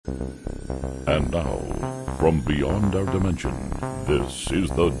And now, from beyond our dimension, this is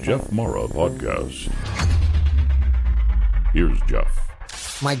the Jeff Mara Podcast. Here's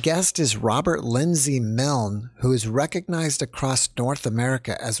Jeff. My guest is Robert Lindsay Milne, who is recognized across North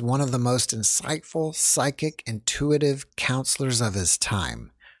America as one of the most insightful, psychic, intuitive counselors of his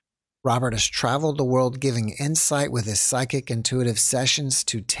time. Robert has traveled the world giving insight with his psychic intuitive sessions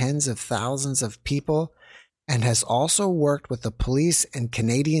to tens of thousands of people, and has also worked with the police and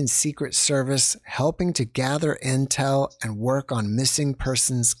Canadian Secret Service, helping to gather intel and work on missing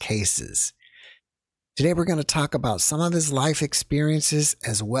persons cases. Today we're going to talk about some of his life experiences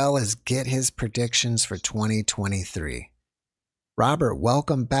as well as get his predictions for 2023. Robert,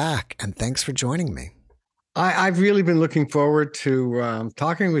 welcome back and thanks for joining me. I've really been looking forward to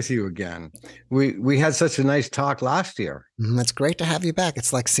talking with you again. We had such a nice talk last year. It's great to have you back.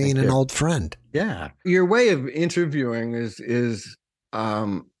 It's like seeing an old friend. Yeah. Your way of interviewing is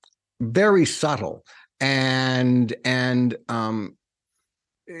very subtle and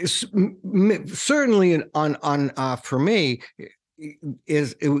certainly on for me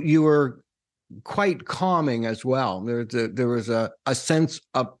you were quite calming as well. There was a sense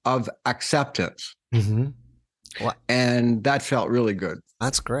of acceptance. Mm-hmm. And that felt really good.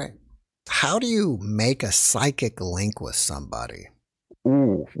 That's great. How do you make a psychic link with somebody?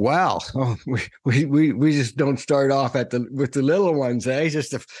 Ooh, wow. Oh, we just don't start off with the little ones, eh?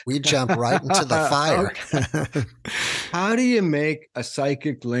 We jump right into the fire. How do you make a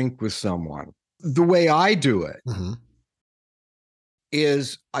psychic link with someone? The way I do it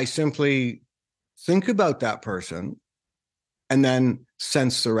is I simply think about that person and then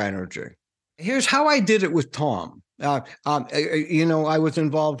sense their energy. Here's how I did it with Tom. I was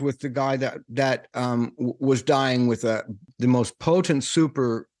involved with the guy that was dying with the most potent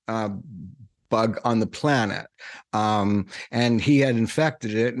super bug on the planet, and he had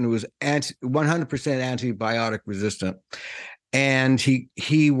infected it, and it was 100% antibiotic resistant, and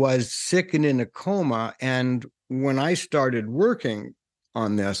he was sick and in a coma. And when I started working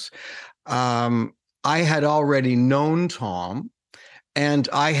on this, I had already known Tom. And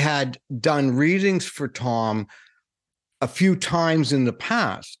I had done readings for Tom a few times in the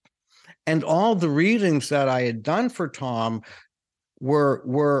past. And all the readings that I had done for Tom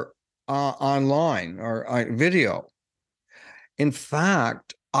were online or video. In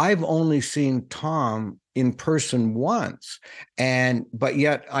fact, I've only seen Tom in person once, but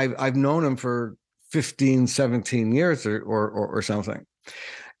yet I've known him for 15, 17 years or something.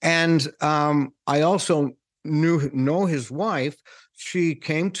 And I also know his wife. She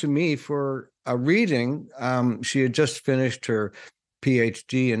came to me for a reading. She had just finished her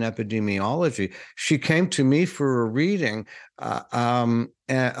PhD in epidemiology. She came to me for a reading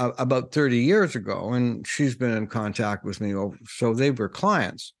about 30 years ago, and she's been in contact with me. So they were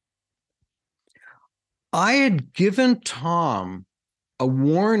clients. I had given Tom a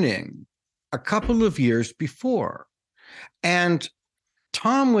warning a couple of years before, and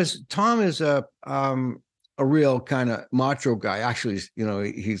Tom is a real kind of macho guy. Actually,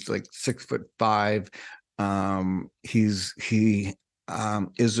 he's like 6'5". He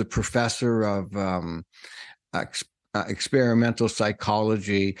is a professor of experimental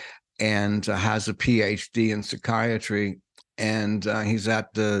psychology and has a PhD in psychiatry. And he's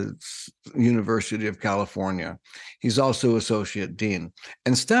at the University of California. He's also associate dean.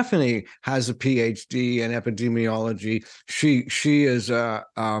 And Stephanie has a PhD in epidemiology. She is a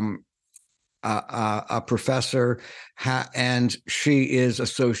professor, and she is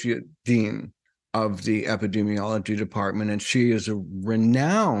associate dean of the epidemiology department, and she is a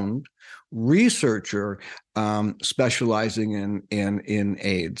renowned researcher specializing in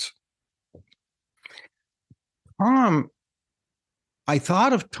AIDS. I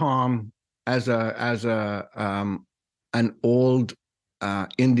thought of Tom as an old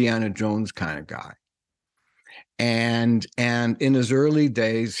Indiana Jones kind of guy. And in his early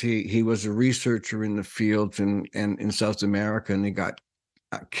days, he was a researcher in the fields in South America, and he got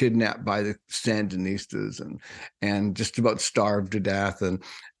kidnapped by the Sandinistas and just about starved to death. And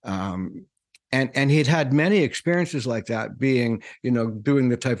he'd had many experiences like that, being, doing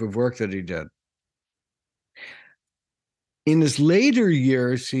the type of work that he did. In his later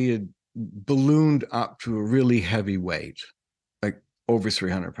years, he had ballooned up to a really heavy weight, like over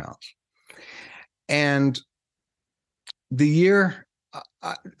 300 pounds. And the year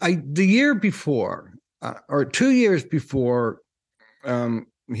before, or 2 years before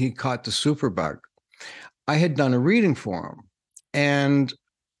he caught the superbug, I had done a reading for him. And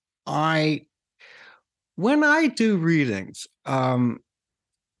when I do readings, and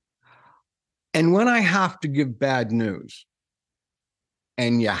when I have to give bad news,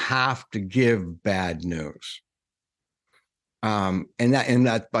 and you have to give bad news. And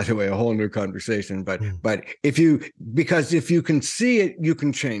that, by the way, a whole new conversation. But if you can see it, you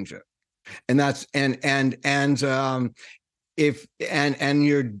can change it. And that's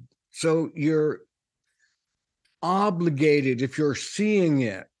you're obligated, if you're seeing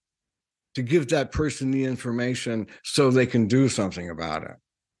it, to give that person the information so they can do something about it.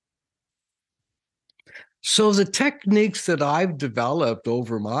 So the techniques that I've developed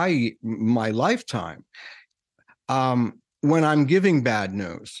over my lifetime, when I'm giving bad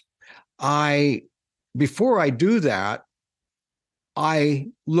news, before I do that, I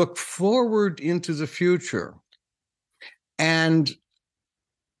look forward into the future and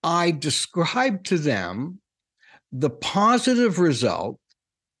I describe to them the positive result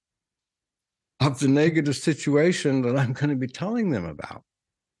of the negative situation that I'm going to be telling them about.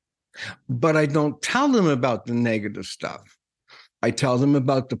 But I don't tell them about the negative stuff. I tell them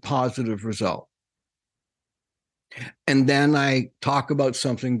about the positive result. And then I talk about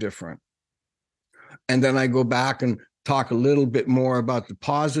something different. And then I go back and talk a little bit more about the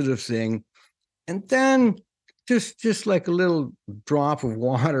positive thing. And then just like a little drop of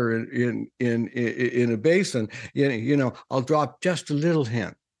water in a basin, I'll drop just a little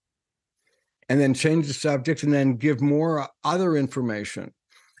hint. And then change the subject and then give more other information.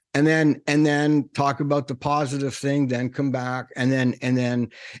 And then talk about the positive thing, then come back and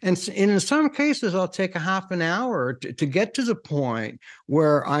in some cases I'll take a half an hour to get to the point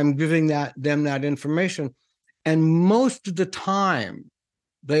where I'm giving them that information. And most of the time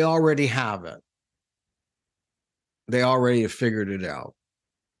they already have it. They already have figured it out.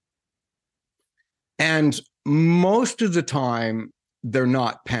 And most of the time they're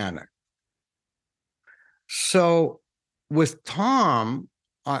not panicked. So with Tom,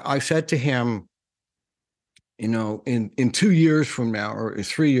 I said to him, in 2 years from now, or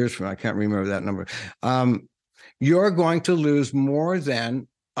 3 years from now, I can't remember that number, you're going to lose more than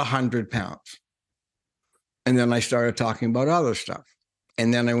 100 pounds. And then I started talking about other stuff.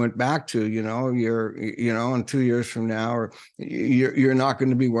 And then I went back to, in 2 years from now, or you're not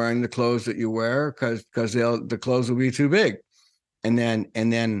going to be wearing the clothes that you wear because the clothes will be too big. And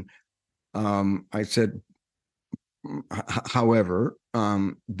then I said, however,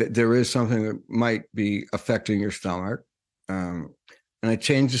 there is something that might be affecting your stomach. And I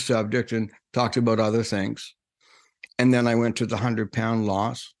changed the subject and talked about other things. And then I went to the 100-pound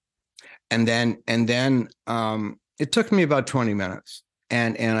loss. And then it took me about 20 minutes.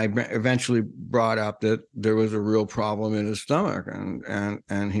 And I eventually brought up that there was a real problem in his stomach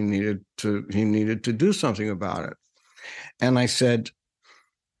and he needed to do something about it. And I said,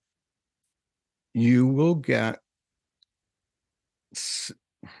 you will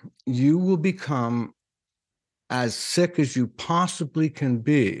become as sick as you possibly can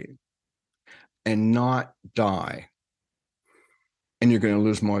be and not die. And you're going to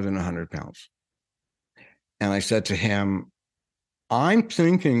lose more than 100 pounds. And I said to him, I'm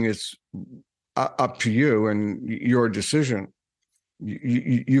thinking it's up to you and your decision.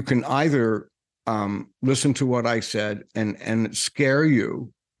 You can either listen to what I said and scare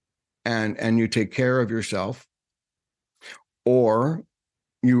you and you take care of yourself, or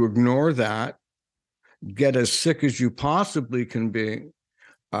you ignore that, get as sick as you possibly can be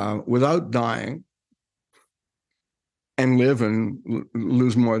without dying, and live and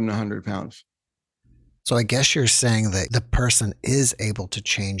lose more than 100 pounds. So I guess you're saying that the person is able to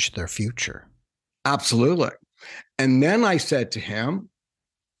change their future. Absolutely. And then I said to him,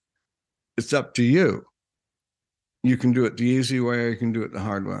 it's up to you. You can do it the easy way or you can do it the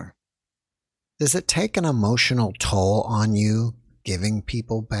hard way. Does it take an emotional toll on you giving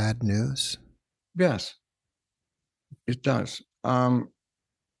people bad news? Yes, it does.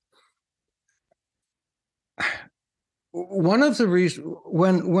 One of the reasons,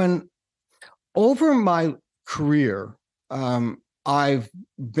 when over my career, I've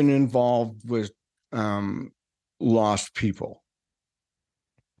been involved with lost people.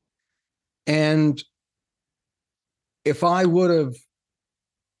 And if I would have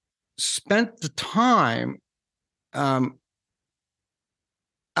spent the time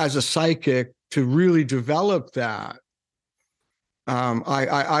as a psychic to really develop that,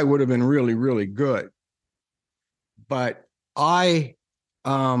 I would have been really, really good. But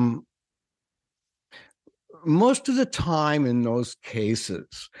most of the time in those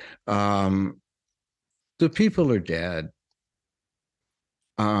cases, the people are dead,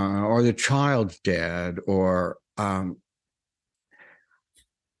 or the child's dead, or I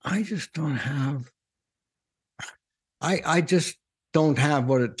just don't have. I just don't have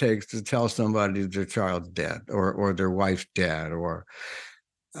what it takes to tell somebody their child's dead, or their wife's dead, or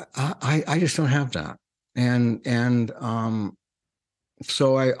I just don't have that. And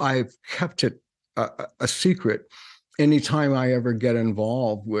so I've kept it a secret. Anytime I ever get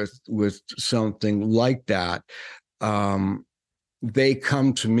involved with something like that, they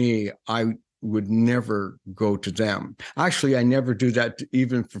come to me. I would never go to them. Actually, I never do that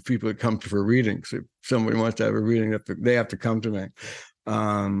even for people that come for readings. If somebody wants to have a reading, they have to come to me.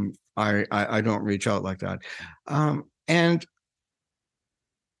 I don't reach out like that. And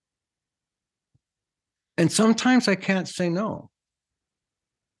sometimes I can't say no.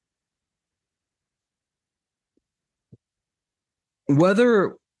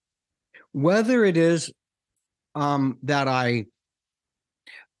 Whether it is that I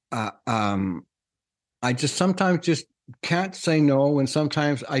just sometimes just can't say no, and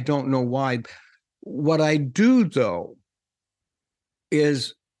sometimes I don't know why. What I do though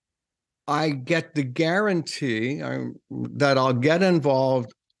is I get the guarantee that I'll get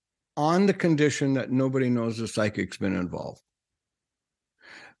involved on the condition that nobody knows the psychic's been involved.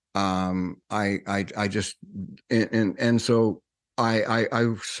 I just and so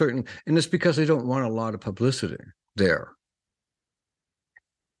I certain, and it's because I don't want a lot of publicity there.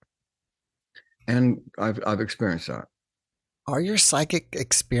 And I've experienced that. Are your psychic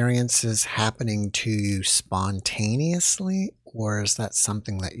experiences happening to you spontaneously, or is that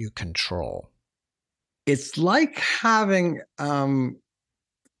something that you control? It's like having a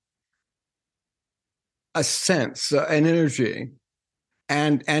sense, an energy,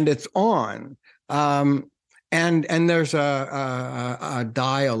 and it's on. And there's a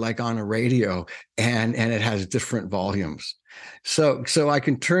dial like on a radio, and it has different volumes. So I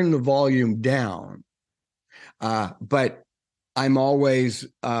can turn the volume down, but I'm always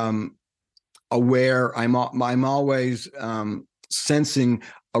aware. I'm always sensing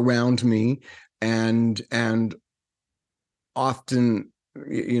around me, and often,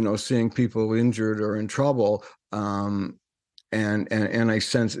 seeing people injured or in trouble, and I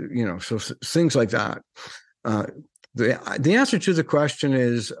sense, so things like that. The answer to the question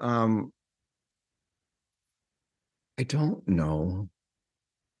is, I don't know.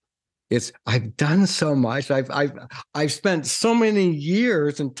 I've done so much. I've spent so many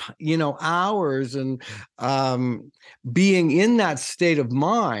years and hours and being in that state of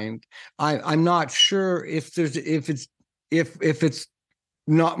mind. I'm not sure if it's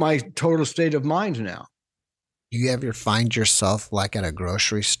not my total state of mind now. Do you ever find yourself like at a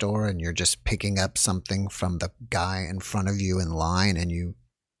grocery store and you're just picking up something from the guy in front of you in line, and you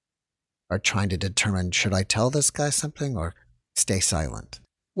are trying to determine, should I tell this guy something or stay silent?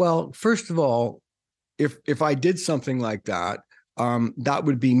 Well, first of all, if I did something like that, that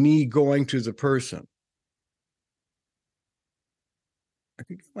would be me going to the person. I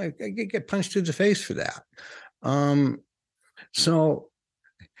could get punched in the face for that. So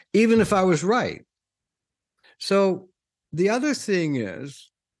even if I was right. So the other thing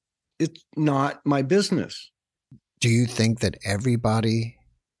is, it's not my business. Do you think that everybody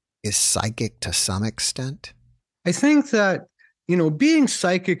is psychic to some extent? I think that, being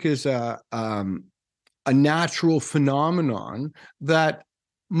psychic is a natural phenomenon that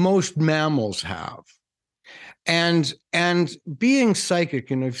most mammals have. And being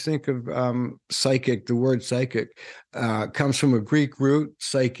psychic, and if you think of psychic, the word psychic comes from a Greek root,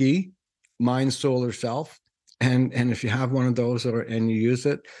 psyche, mind, soul, or self. And if you have one of those and you use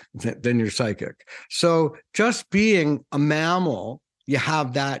it, then you're psychic. So just being a mammal, you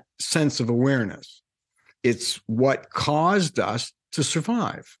have that sense of awareness. It's what caused us to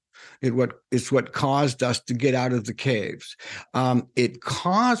survive. It's what caused us to get out of the caves. It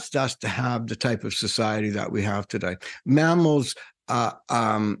caused us to have the type of society that we have today. Mammals are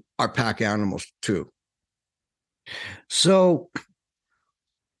pack animals too. So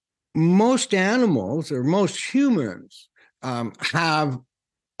most animals, or most humans, have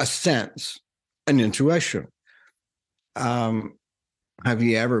a sense, an intuition. Have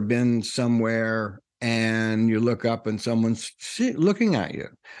you ever been somewhere and you look up and someone's looking at you,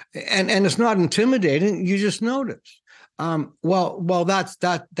 and it's not intimidating? You just notice. Well,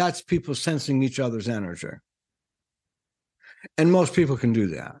 that's people sensing each other's energy, and most people can do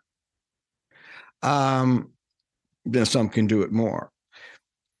that. Then some can do it more.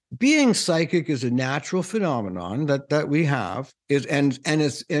 Being psychic is a natural phenomenon that we have, and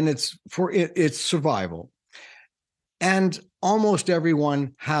it's for it's survival, and almost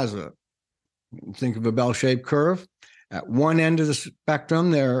everyone has it. Think of a bell-shaped curve. At one end of the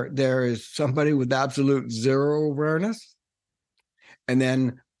spectrum, there is somebody with absolute zero awareness, and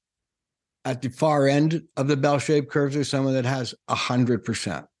then at the far end of the bell-shaped curve, there's someone that has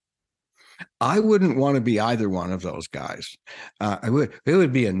 100%. I wouldn't want to be either one of those guys. It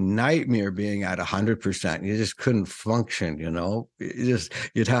would be a nightmare being at 100%. You just couldn't function, you know.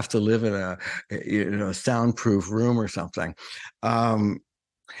 You'd have to live in a soundproof room or something,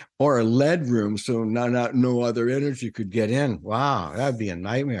 or a lead room, so no other energy could get in. Wow, that'd be a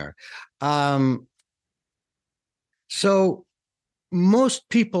nightmare. So most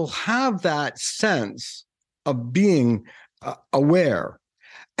people have that sense of being aware.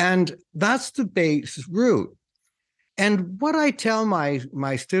 And that's the base root. And what I tell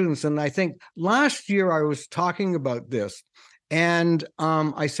my students, and I think last year I was talking about this, and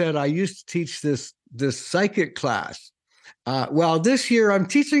I said I used to teach this psychic class. Well, this year I'm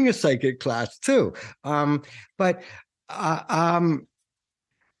teaching a psychic class too. But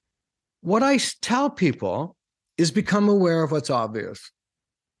what I tell people is become aware of what's obvious.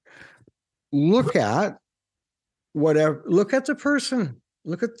 Look at the person.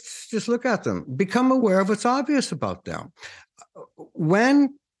 Just look at them. Become aware of what's obvious about them.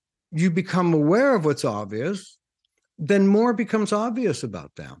 When you become aware of what's obvious, then more becomes obvious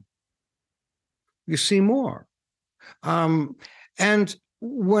about them. You see more. And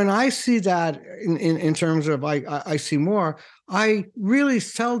when I see that in terms of I see more, I really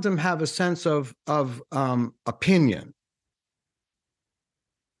seldom have a sense of opinion.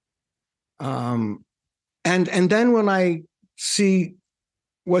 And then when I see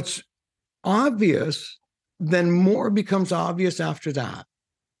what's obvious, then more becomes obvious after that.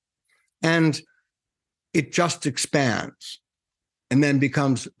 And it just expands and then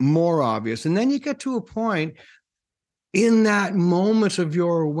becomes more obvious. And then you get to a point in that moment of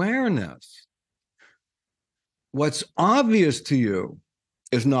your awareness, what's obvious to you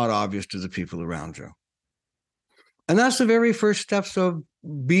is not obvious to the people around you. And that's the very first steps of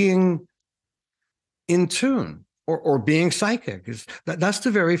being in tune. Or being psychic. That's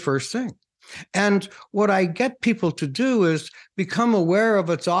the very first thing. And what I get people to do is become aware of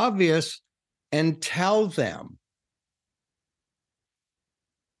what's obvious and tell them.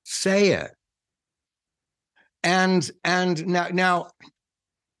 Say it. And now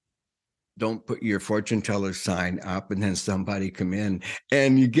don't put your fortune teller sign up and then somebody come in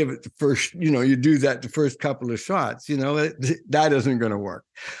and you give it the first, you do that the first couple of shots, that isn't going to work.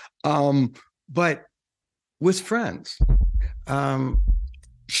 But with friends, talk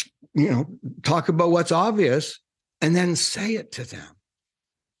about what's obvious and then say it to them.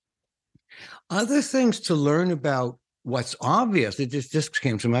 Other things to learn about what's obvious, it just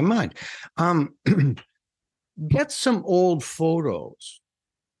came to my mind. Get some old photos,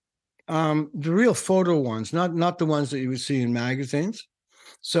 the real photo ones, not the ones that you would see in magazines.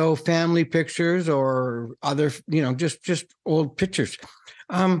 So family pictures or other, just old pictures.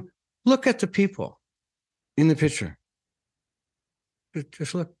 Look at the people in the picture.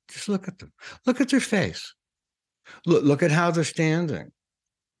 Just look at them. Look at their face. Look at how they're standing.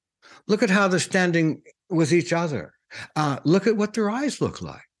 Look at how they're standing with each other. Look at what their eyes look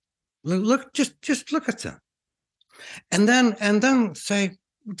like. Just look at them. And then say,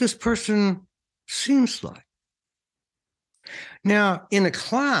 this person seems like. Now, in a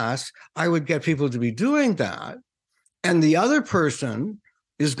class, I would get people to be doing that, and the other person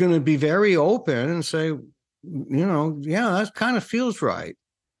is going to be very open and say, yeah, that kind of feels right.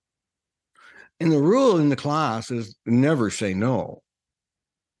 And the rule in the class is never say no.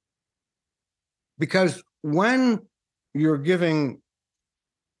 Because when you're giving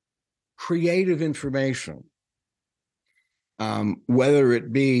creative information, whether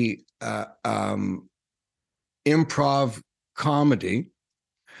it be improv comedy,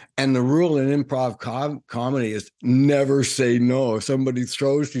 and the rule in improv comedy is never say no. If somebody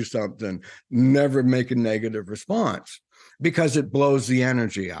throws you something, never make a negative response because it blows the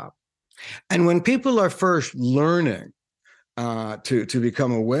energy up. And when people are first learning to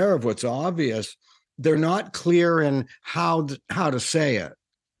become aware of what's obvious, they're not clear in how to say it,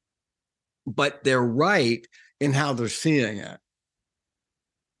 but they're right in how they're seeing it.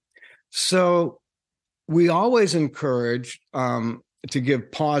 So we always encourage to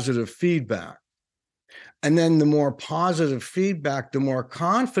give positive feedback. And then the more positive feedback, the more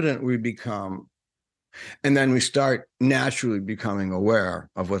confident we become. And then we start naturally becoming aware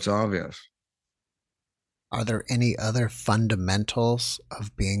of what's obvious. Are there any other fundamentals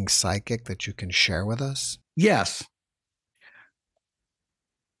of being psychic that you can share with us? Yes.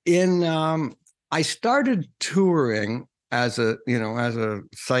 I started touring as a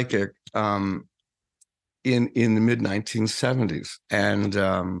psychic in the mid 1970s, and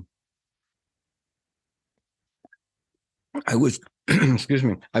I was excuse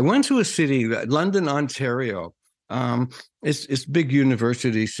me. I went to a city, London, Ontario, It's big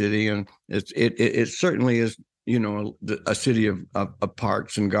university city, and it certainly is, you know, a city of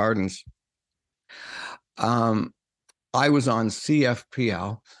parks and gardens. I was on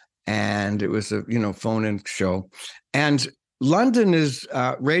CFPL, and it was a, you know, phone-in show, and London is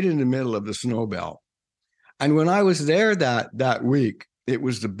right in the middle of the snow belt. And when I was there that week, it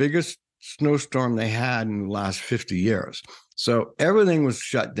was the biggest snowstorm they had in the last 50 years. So everything was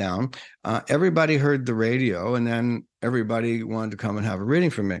shut down. Everybody heard the radio, and then everybody wanted to come and have a reading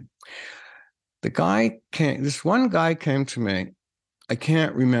from me. This one guy came to me. I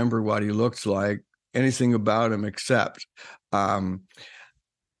can't remember what he looks like, anything about him, except I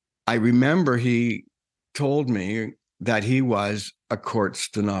remember he told me that he was a court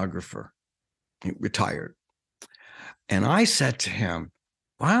stenographer. He retired. And I said to him,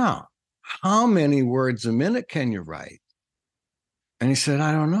 wow, how many words a minute can you write? And he said,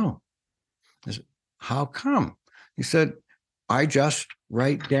 I don't know. I said, how come? He said, I just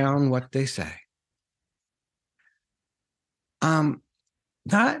write down what they say.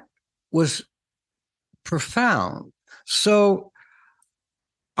 That was profound. So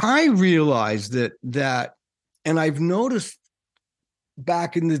I realized that, and I've noticed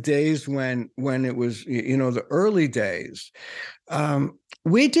back in the days when it was, you know, the early days,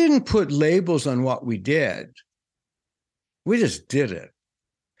 we didn't put labels on what we did. We just did it.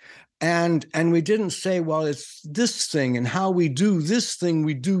 And we didn't say, well, it's this thing, and how we do this thing,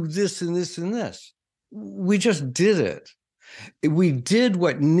 we do this and this and this. We just did it. We did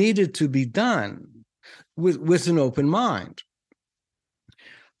what needed to be done with an open mind.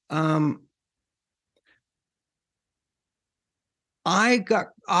 I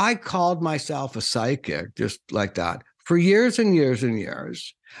called myself a psychic just like that for years and years and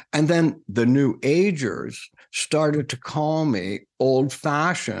years. And then the New Agers started to call me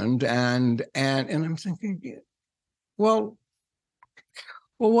old-fashioned, and I'm thinking, well,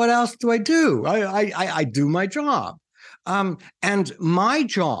 what else do I do? I do my job. And my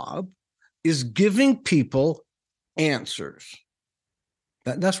job is giving people answers.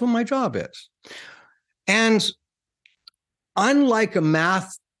 That's what my job is. And unlike a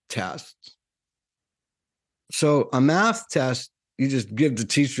math test, so a math test, you just give the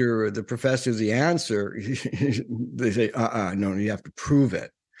teacher or the professor the answer. They say, no, you have to prove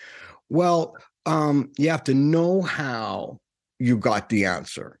it. Well, you have to know how you got the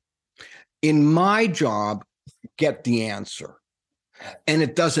answer. In my job, get the answer. And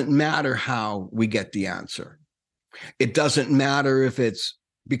it doesn't matter how we get the answer. It doesn't matter if it's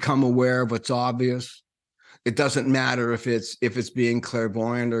become aware of what's obvious. It doesn't matter if it's being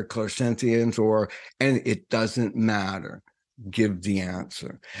clairvoyant or clairsentient, and it doesn't matter. Give the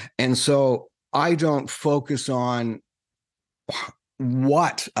answer. And so I don't focus on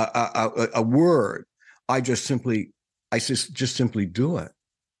what a word. I just simply do it.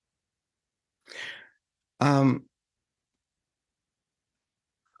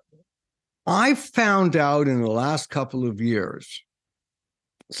 I found out in the last couple of years,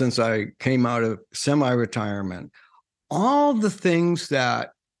 since I came out of semi-retirement, all the things that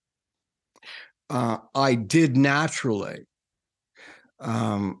I did naturally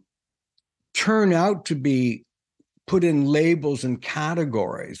turn out to be put in labels and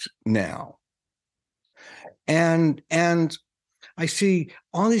categories now. And I see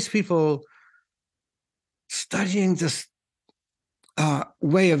all these people studying this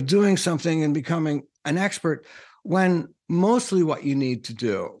way of doing something and becoming an expert, when mostly what you need to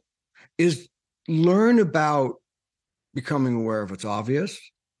do is learn about becoming aware of what's obvious,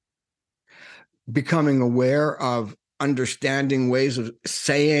 becoming aware of understanding ways of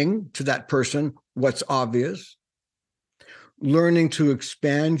saying to that person what's obvious, learning to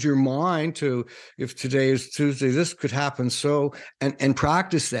expand your mind to, if today is Tuesday, this could happen so, and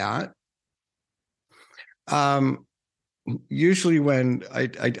practice that. Usually when I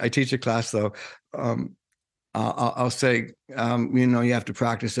teach a class, though, I'll say, you know, you have to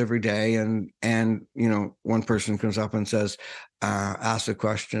practice every day. And you know, one person comes up and says, ask a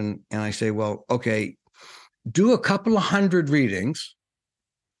question. And I say, well, okay, do a couple of 100 readings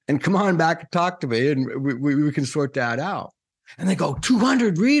and come on back and talk to me, and we can sort that out. And they go,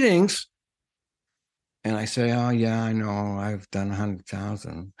 200 readings? And I say, oh, yeah, I know. I've done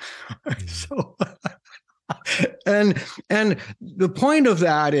 100,000. So... And the point of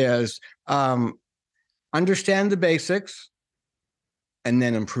that is understand the basics and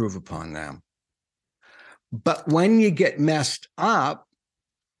then improve upon them. But when you get messed up,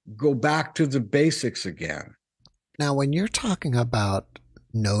 go back to the basics again. Now, when you're talking about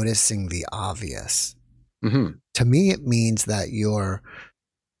noticing the obvious, mm-hmm. to me, it means that you're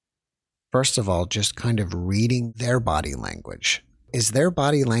First of all, just kind of reading their body language. Is their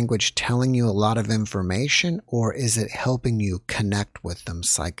body language telling you a lot of information, or is it helping you connect with them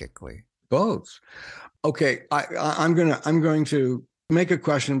psychically? Both. Okay, I'm going to make a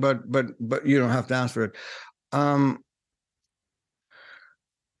question, but you don't have to answer it.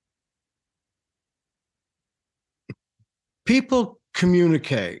 People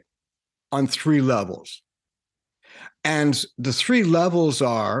communicate on 3 levels, and the 3 levels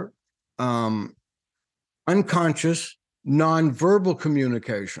are unconscious, nonverbal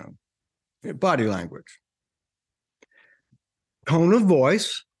communication, body language, tone of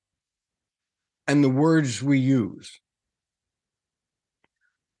voice, and the words we use.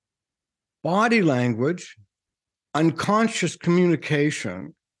 Body language, unconscious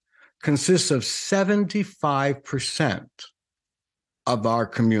communication consists of 75% of our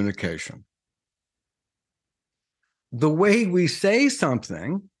communication. The way we say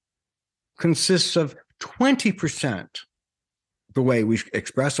something consists of 20%, the way we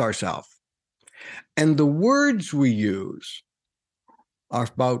express ourselves. And the words we use are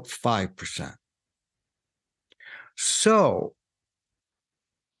about 5%. So,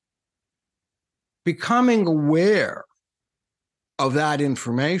 becoming aware of that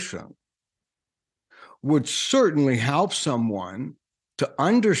information would certainly help someone to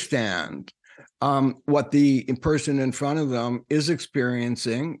understand what the person in front of them is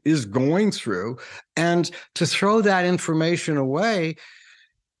experiencing, is going through, and to throw that information away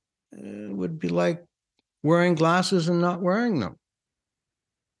would be like wearing glasses and not wearing them.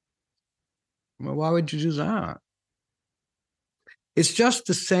 Well, why would you do that? It's just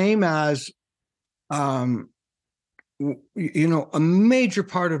the same as, a major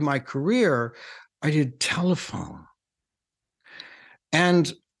part of my career, I did telephone.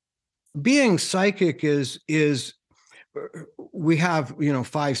 And being psychic is we have,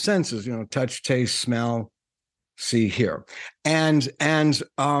 5 senses, touch, taste, smell, see, hear. And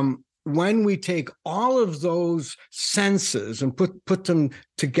when we take all of those senses and put them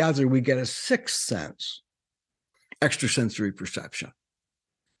together, we get a 6th sense, extrasensory perception.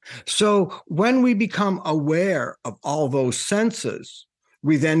 So when we become aware of all those senses,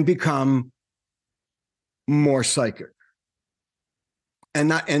 we then become more psychic. And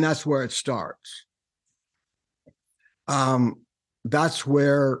that's where it starts. That's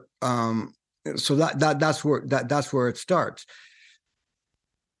where that's where it starts.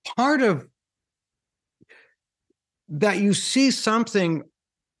 Part of that, you see something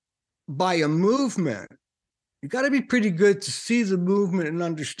by a movement, you got to be pretty good to see the movement and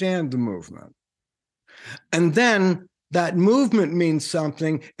understand the movement. And then that movement means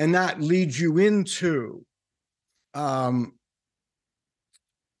something, and that leads you into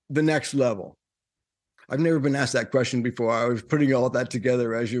the next level. I've never been asked that question before. I was putting all that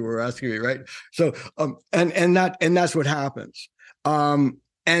together as you were asking me, right? So, and that's what happens. And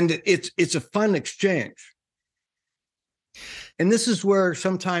it's a fun exchange. And this is where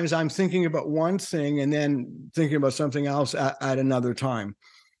sometimes I'm thinking about one thing and then thinking about something else at another time.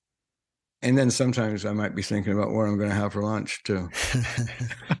 And then sometimes I might be thinking about what I'm going to have for lunch too.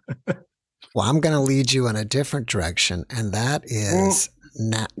 Well, I'm going to lead you in a different direction, and that is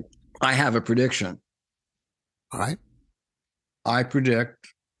I have a prediction. All right. I predict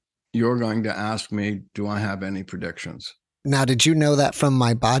you're going to ask me, do I have any predictions? Now, did you know that from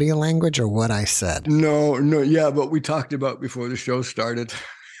my body language or what I said? No, yeah, but we talked about before the show started.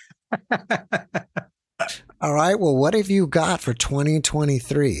 All right. Well, what have you got for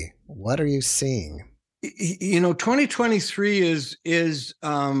 2023? What are you seeing? 2023 is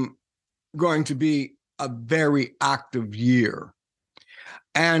going to be a very active year.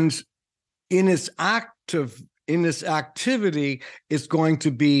 And in its activity, it's going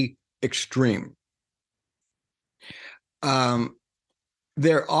to be extreme.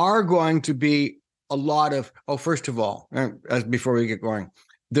 There are going to be a lot of, first of all, before we get going,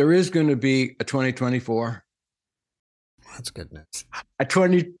 there is going to be a 2024. That's good news. A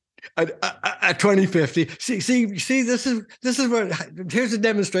 2050. See, this is what, here's a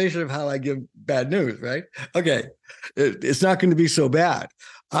demonstration of how I give bad news, right? Okay. It's not going to be so bad.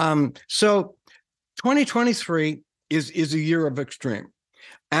 So 2023 is a year of extreme.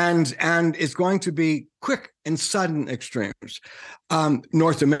 And it's going to be quick and sudden extremes.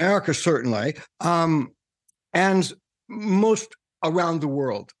 North America, certainly, and most around the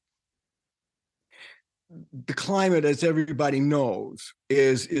world. The climate, as everybody knows,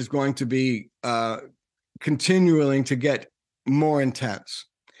 is going to be continuing to get more intense.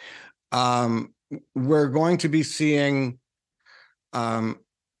 We're going to be seeing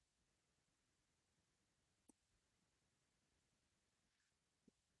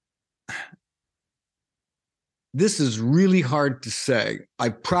this is really hard to say. I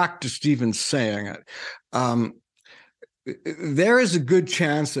practiced even saying it. There is a good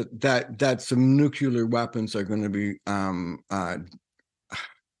chance that some nuclear weapons are going to be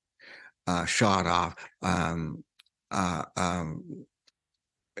shot off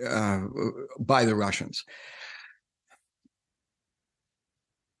by the Russians.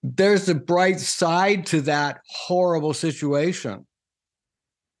 There's a bright side to that horrible situation.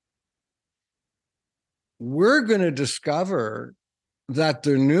 We're going to discover that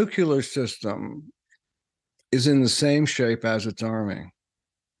the nuclear system is in the same shape as its army.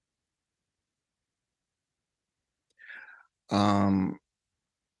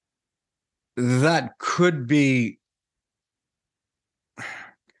 That could be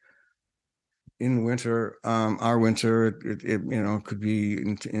in winter, our winter, it could be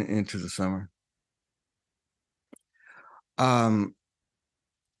into the summer.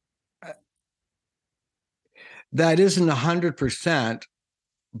 That isn't 100%,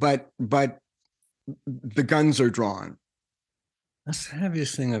 but the guns are drawn. That's the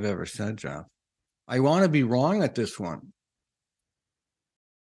heaviest thing I've ever said, Jeff. I want to be wrong at this one.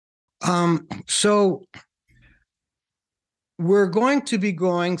 So we're going to be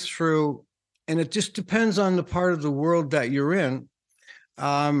going through, and it just depends on the part of the world that you're in.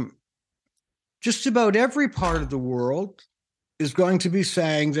 Just about every part of the world is going to be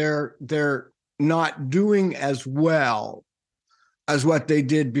saying they're not doing as well as what they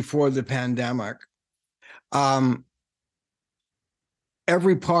did before the pandemic.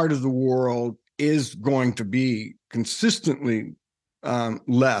 Every part of the world is going to be consistently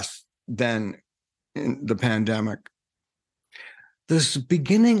less than in the pandemic. There's the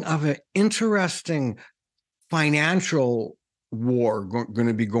beginning of an interesting financial war going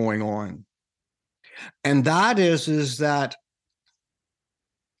to be going on. And that is that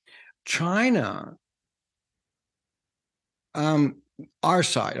China, our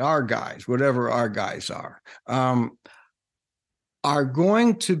side, our guys, whatever our guys are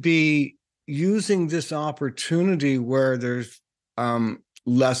going to be using this opportunity where there's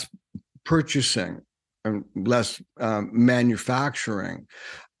less purchasing and less manufacturing.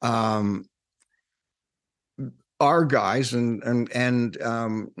 Our guys and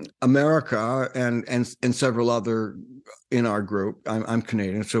America and several other in our group. I'm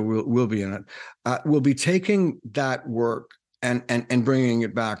Canadian, so we'll be in it. We'll be taking that work and bringing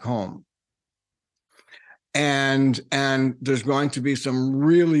it back home. And there's going to be some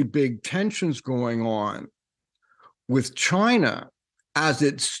really big tensions going on with China as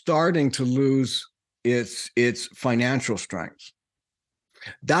it's starting to lose its financial strength.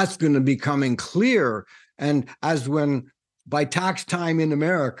 That's going to be coming clear, and as when by tax time in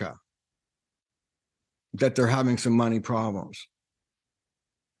America, that they're having some money problems.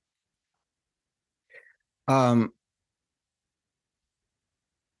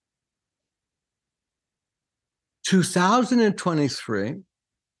 2023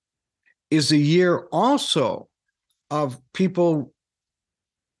 is a year also of people.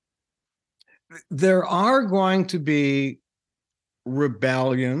 There are going to be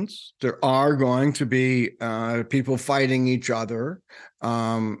rebellions. There are going to be people fighting each other.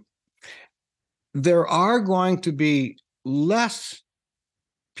 There are going to be less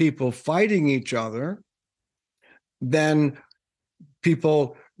people fighting each other than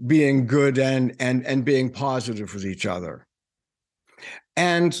people being good and being positive with each other.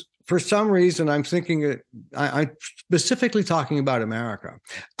 And for some reason, I'm thinking, I'm specifically talking about America.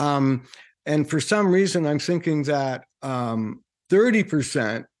 And for some reason, I'm thinking that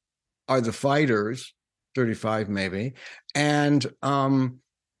 30% are the fighters, 35 maybe, and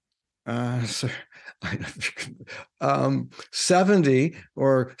 70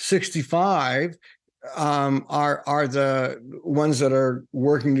 or 65 are the ones that are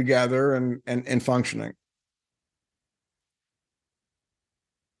working together and functioning.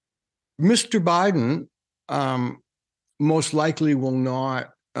 Mr. Biden most likely will not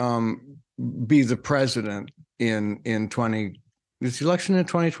be the president in 20. Is the election in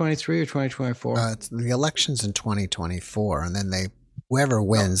 2023 or 2024? The election's in 2024, and then whoever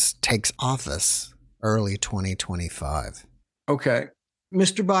wins takes office early 2025. Okay,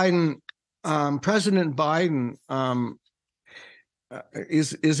 Mr. Biden, President Biden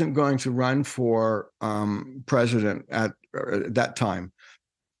isn't going to run for president at that time.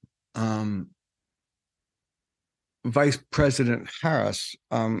 Vice President Harris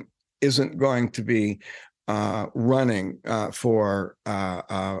isn't going to be running for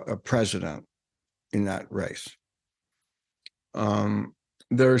a president in that race.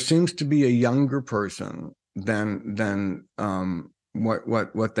 There seems to be a younger person than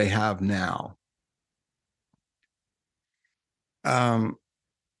what they have now. while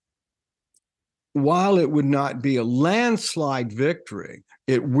it would not be a landslide victory,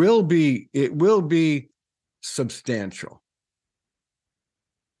 it will be substantial.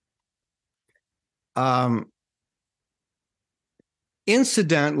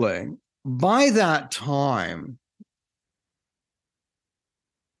 Incidentally, by that time,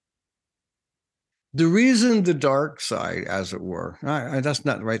 the reason the dark side, as it were, that's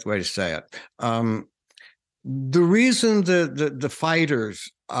not the right way to say it. The reason the fighters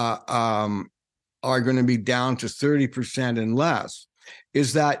are going to be down to 30% and less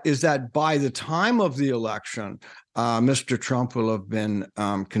is that by the time of the election, Mr. Trump will have been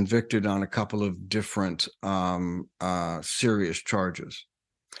convicted on a couple of different serious charges,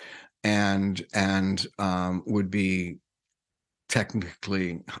 and would be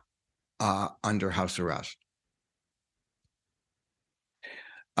technically under house arrest.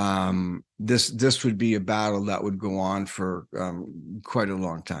 This would be a battle that would go on for quite a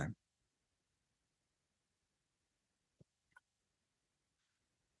long time.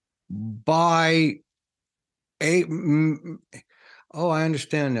 By I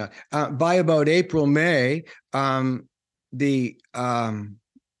understand now. By about April, May, not the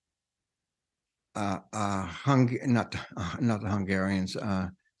Hungarians.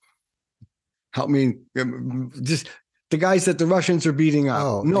 Help me, just the guys that the Russians are beating up.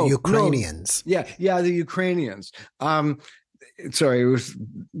 Oh, no, the Ukrainians. No. Yeah, the Ukrainians. Sorry, it was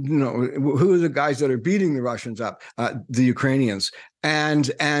who are the guys that are beating the Russians up? The Ukrainians,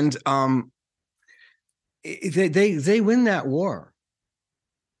 and they win that war.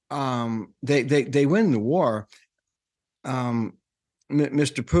 They win the war. Mr.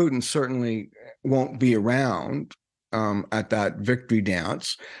 Putin certainly won't be around at that victory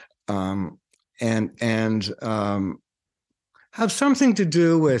dance, and have something to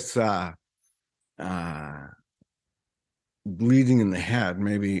do with bleeding in the head,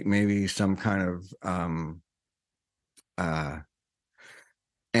 maybe some kind of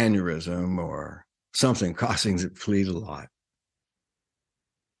aneurysm or something causing it to bleed a lot.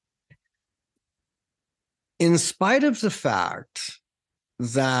 In spite of the fact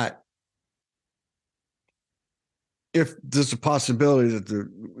that if there's a possibility that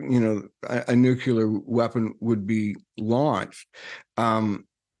a nuclear weapon would be launched,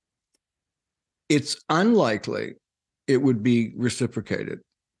 it's unlikely it would be reciprocated.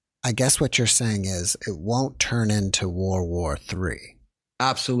 I guess what you're saying is it won't turn into World War III.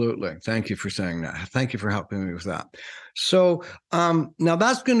 Absolutely. Thank you for saying that. Thank you for helping me with that. So now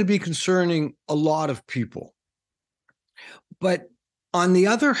that's going to be concerning a lot of people. But on the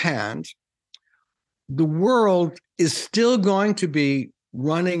other hand, the world is still going to be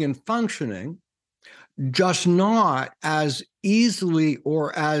running and functioning, just not as easily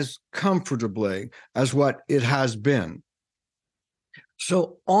or as comfortably as what it has been.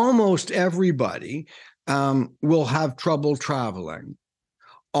 So almost everybody will have trouble traveling.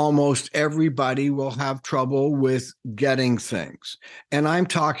 Almost everybody will have trouble with getting things. And I'm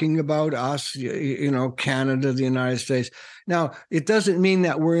talking about us, Canada, the United States. Now, it doesn't mean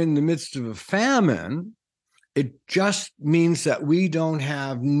that we're in the midst of a famine. It just means that we don't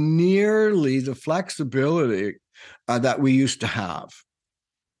have nearly the flexibility that we used to have.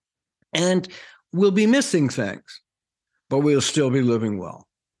 And we'll be missing things, but we'll still be living well.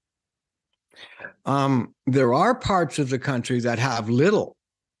 There are parts of the country that have little,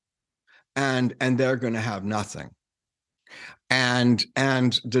 and they're going to have nothing. And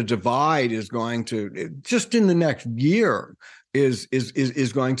the divide is going to, just in the next year, is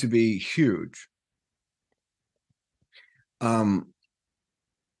going to be huge.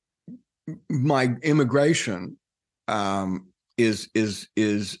 My immigration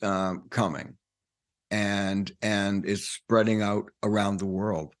is coming, and is spreading out around the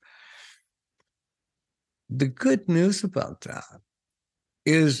world. The good news about that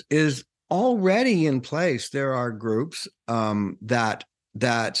is already in place. There are groups that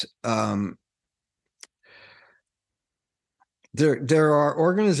there are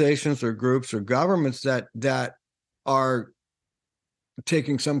organizations or groups or governments that are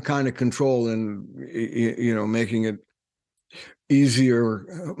taking some kind of control and making it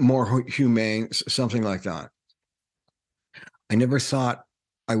easier, more humane, something like that. I never thought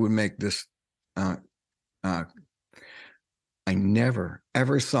I would make this. I never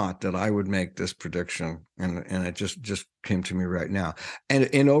ever thought that I would make this prediction, and it just came to me right now.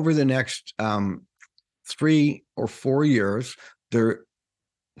 And over the next 3 or 4 years, there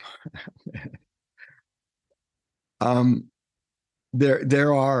is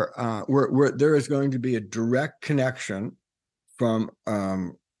going to be a direct connection from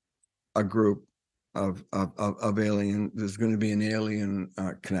a group of alien. There's going to be an alien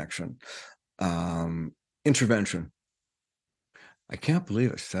connection, intervention. I can't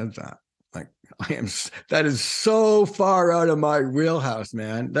believe I said that. Like, that is so far out of my wheelhouse,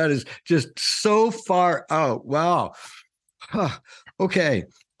 man. That is just so far out. Wow. Huh. Okay.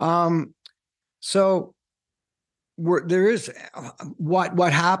 So there is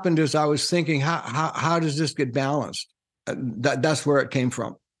what happened is I was thinking, how does this get balanced? That's where it came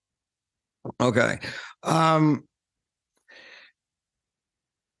from. Okay. The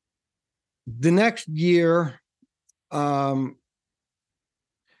next year, so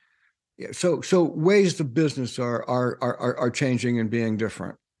ways of business are changing and being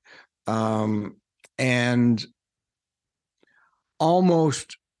different, and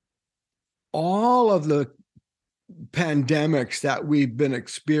almost all of the pandemics that we've been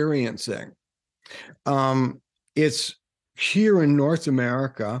experiencing, it's here in North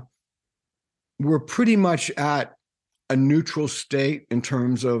America, we're pretty much at a neutral state in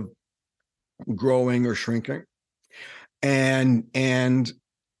terms of growing or shrinking, and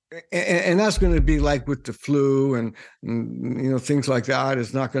that's going to be like with the flu and things like that.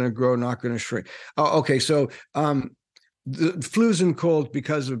 It's not going to grow, not going to shrink. Okay, so the flus and colds,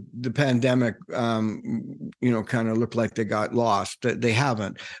 because of the pandemic, kind of look like they got lost. They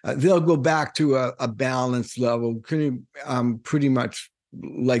haven't. They'll go back to a balanced level, pretty much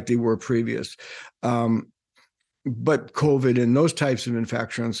like they were previous. But COVID and those types of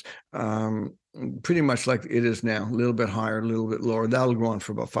infections, pretty much like it is now, a little bit higher, a little bit lower. That'll go on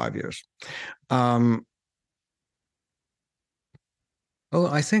for about 5 years. I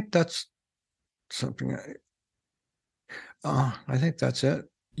think that's something. I think that's it.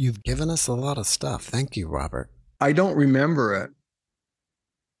 You've given us a lot of stuff. Thank you, Robert. I don't remember it.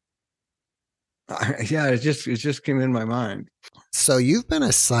 It just came in my mind. So you've been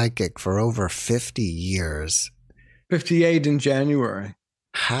a psychic for over 50 years. 58 in January.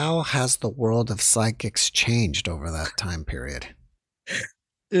 How has the world of psychics changed over that time period?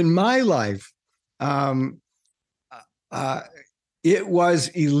 In my life, it was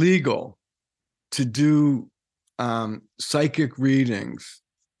illegal to do psychic readings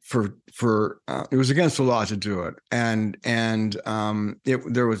for it was against the law to do it, and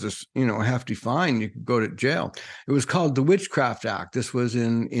there was this a hefty fine. You could go to jail. It was called the Witchcraft Act. This was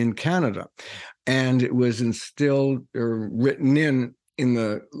in Canada, and it was instilled or written in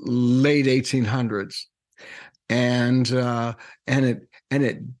the late 1800s, and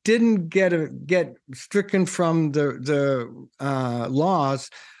it didn't get stricken from the laws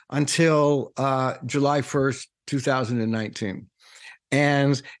until July 1st, 2019.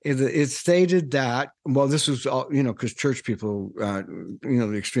 And it stated that, well, this was all, because church people,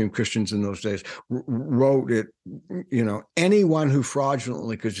 the extreme Christians in those days wrote it, anyone who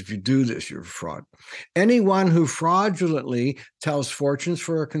fraudulently, because if you do this, you're a fraud. Anyone who fraudulently tells fortunes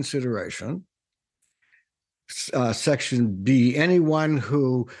for a consideration. Section B, anyone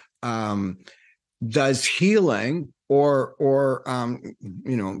who does healing or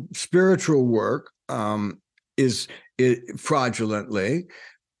spiritual work is fraudulently,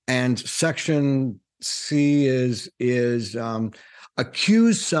 and Section C is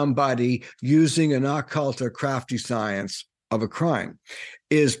accuse somebody using an occult or crafty science of a crime,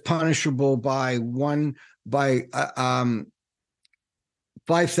 is punishable by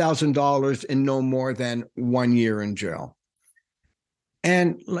 $5,000 and no more than 1 year in jail.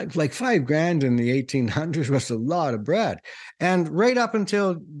 And like $5,000 in the 1800s was a lot of bread. And right up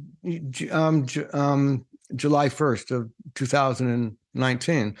until July 1st of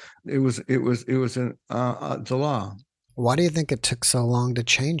 2019, it was the law. Why do you think it took so long to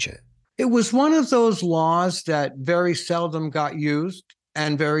change it? It was one of those laws that very seldom got used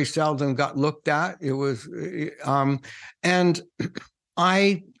and very seldom got looked at. It was, and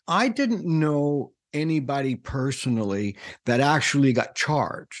I didn't know anybody personally that actually got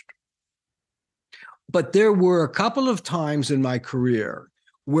charged. But there were a couple of times in my career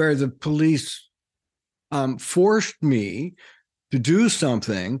where the police forced me to do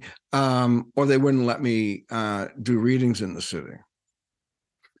something, or they wouldn't let me do readings in the city.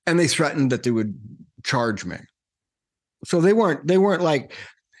 And they threatened that they would charge me. So they weren't like,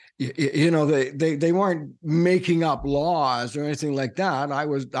 they weren't making up laws or anything like that. I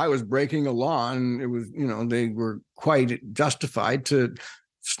was breaking a law, and it was, they were quite justified to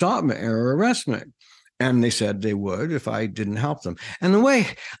stop me or arrest me. And they said they would if I didn't help them. And the way,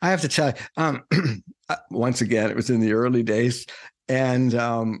 I have to tell you, once again, it was in the early days, and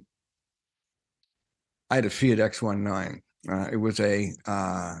I had a Fiat X19. It was a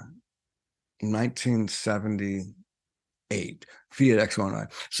 1978 Fiat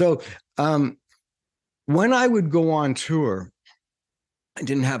X19. So when I would go on tour, I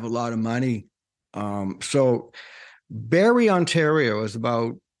didn't have a lot of money. So Barrie, Ontario is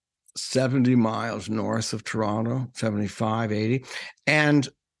about 70 miles north of Toronto, 75, 80. And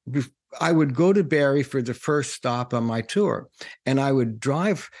I would go to Barrie for the first stop on my tour. And I would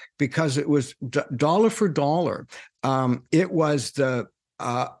drive because it was dollar for dollar. It was the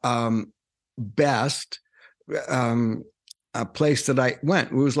best a place that I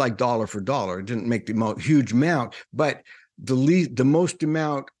went. It was like dollar for dollar. It didn't make the huge amount, but the most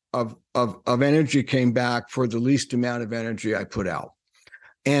amount of energy came back for the least amount of energy I put out.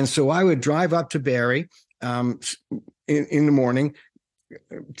 And so I would drive up to Barrie in the morning,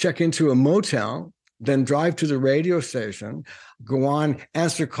 check into a motel, then drive to the radio station, go on,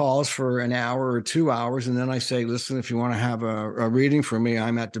 answer calls for an hour or 2 hours. And then I say, listen, if you want to have a reading for me,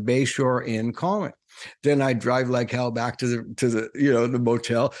 I'm at the Bayshore Inn, call me. Then I drive like hell back to the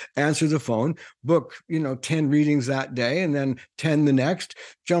motel, answer the phone, book 10 readings that day, and then 10 the next,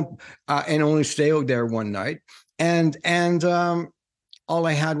 jump and only stay out there one night, and all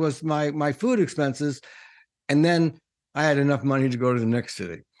I had was my food expenses, and then I had enough money to go to the next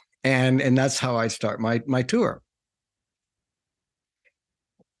city, and that's how I start my tour.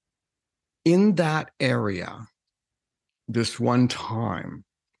 In that area, this one time,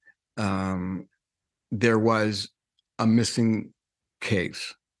 there was a missing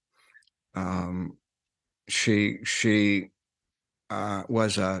case. She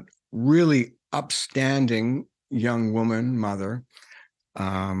was a really upstanding young woman, mother,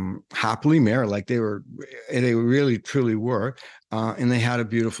 happily married, like they really truly were, and they had a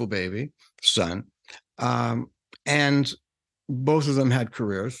beautiful baby son, and both of them had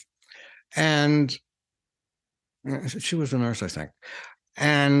careers, and she was a nurse, I think,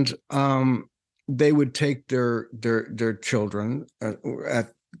 and they would take their children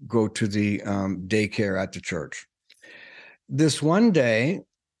go to the daycare at the church. This one day,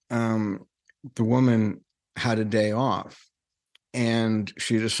 the woman had a day off, and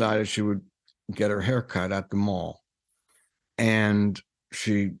she decided she would get her hair cut at the mall. And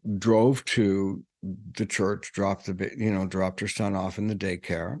she drove to the church, dropped her son off in the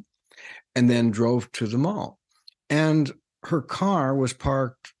daycare, and then drove to the mall. And her car was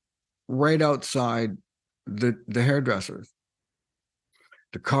parked right outside the hairdresser's.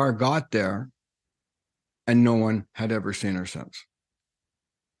 The car got there, and no one had ever seen her since.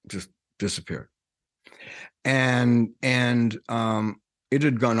 Just disappeared. And it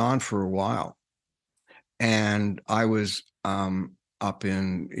had gone on for a while. And I was up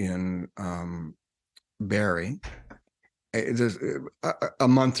in Barrie a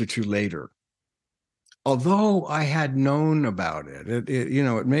month or two later. Although I had known about it,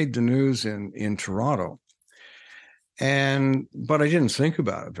 it made the news in Toronto, but I didn't think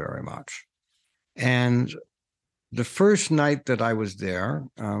about it very much. And the first night that I was there,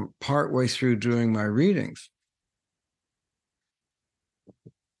 partway through doing my readings,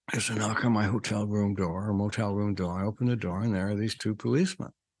 there's a knock on my motel room door. I open the door, and there are these two policemen,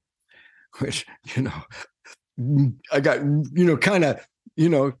 which I got kind of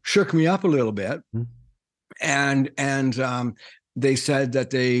shook me up a little bit. Mm-hmm. And they said that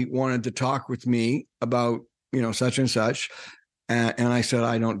they wanted to talk with me about, such and such. And I said,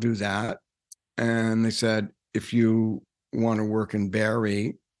 I don't do that. And they said, if you want to work in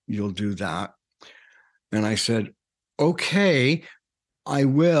Barrie, you'll do that. And I said, okay, I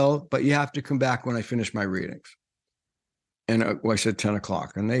will, but you have to come back when I finish my readings. And I said 10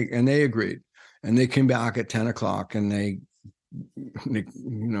 o'clock, and they agreed. And they came back at 10 o'clock, and it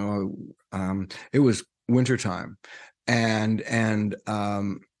was wintertime, and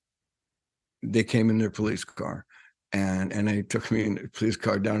they came in their police car, and they took me in the police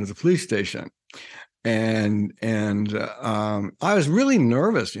car down to the police station, and I was really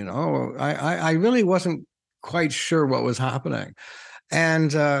nervous. I really wasn't quite sure what was happening,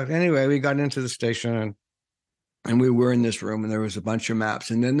 and anyway, we got into the station, and we were in this room, and there was a bunch of maps,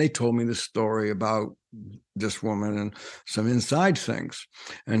 and then they told me the story about this woman and some inside things.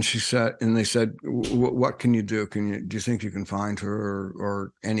 And they said, what can you do? Do you think you can find her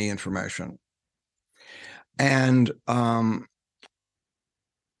or any information? And I'd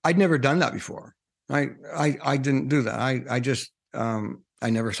never done that before. I didn't do that. I just I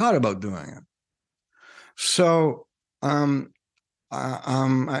never thought about doing it. So I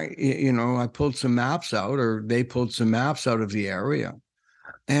pulled some maps out, or they pulled some maps out of the area,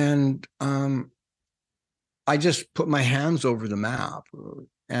 and I just put my hands over the map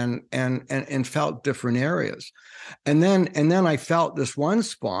and felt different areas, and then I felt this one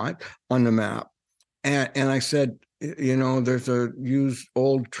spot on the map, and I said, there's a used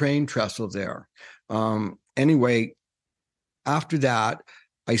old train trestle there. Anyway, after that,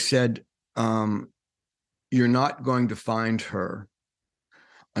 I said, you're not going to find her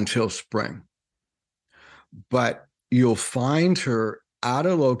until spring, but you'll find her at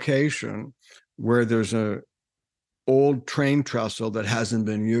a location where there's a old train trestle that hasn't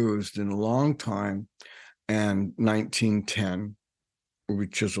been used in a long time, and 1910 will be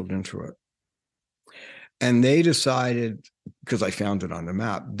chiseled into it. And they decided, because I found it on the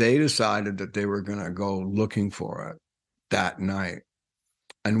map, they decided that they were going to go looking for it that night.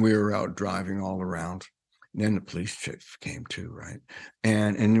 And we were out driving all around. And then the police chief came too, right?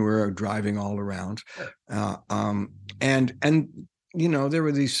 And we were driving all around. And you know, there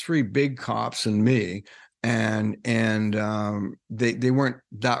were these three big cops and me, and they weren't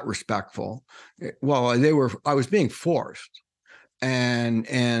that respectful. Well, they were. I was being forced, and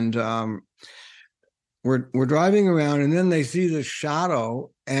we're driving around, and then they see this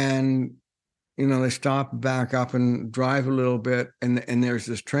shadow, and you know, they stop, back up, and drive a little bit, and there's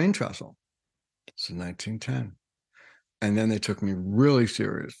this train trestle. It's in 1910, and then they took me really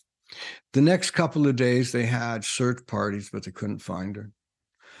serious. The next couple of days, they had search parties, but they couldn't find her.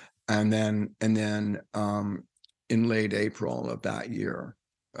 And then in late April of that year,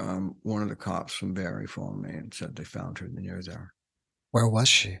 one of the cops from Barrie phoned me and said they found her near there. Where was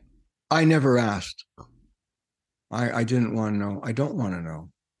she? I never asked. I didn't want to know. I don't want to know.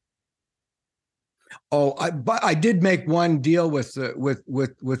 Oh, but I did make one deal with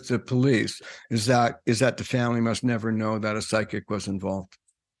the police. Is that the family must never know that a psychic was involved.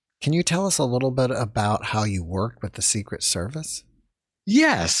 Can you tell us a little bit about how you worked with the Secret Service?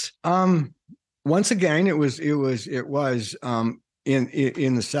 Yes. Once again, it was in the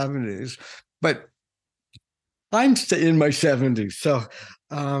 70s, but I'm still in my 70s. So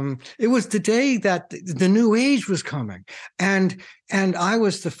it was the day that the New Age was coming, and I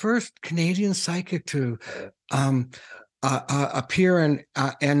was the first Canadian psychic to appear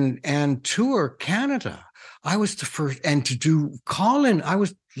and tour Canada. I was the first, and to do call-in. I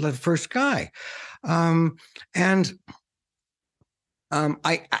was the first guy, and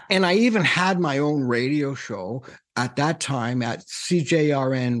I even had my own radio show at that time at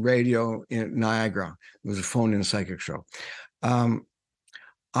CJRN Radio in Niagara. It was a phone-in psychic show.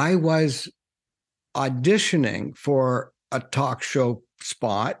 I was auditioning for a talk show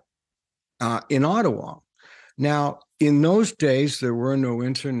spot in Ottawa. Now, in those days, there were no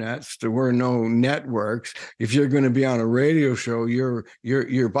internets, there were no networks. If you're going to be on a radio show,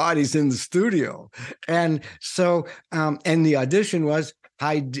 your body's in the studio, and so and the audition was,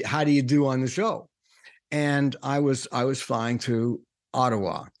 how do you do on the show? And I was flying to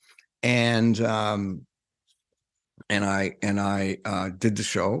Ottawa, and I did the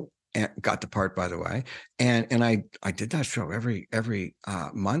show and got the part, by the way, and I did that show every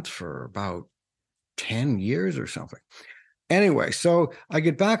month for about 10 years or something. Anyway, so I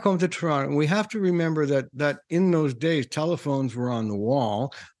get back home to Toronto, and we have to remember that in those days, telephones were on the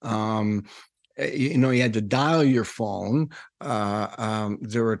wall. You know, you had to dial your phone.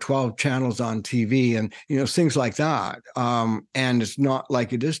 There were 12 channels on TV, and you know, things like that. And it's not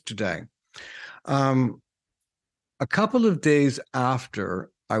like it is today. A couple of days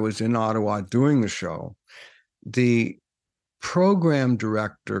after I was in Ottawa doing the show, the program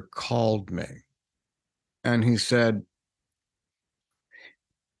director called me, and he said,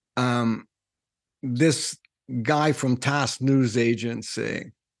 this guy from Tass News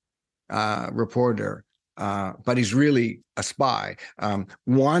Agency, reporter, but he's really a spy,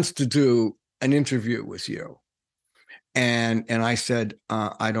 wants to do an interview with you. And I said,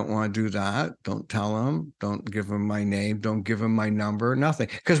 I don't want to do that. Don't tell him. Don't give him my name. Don't give him my number. Nothing.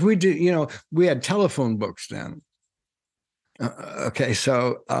 Because we did, you know, we had telephone books then. Okay,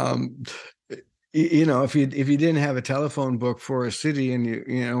 so you know, if you didn't have a telephone book for a city, and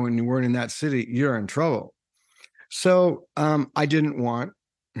you know, when you weren't in that city, you're in trouble. So I didn't want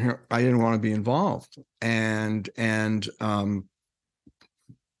to be involved, and a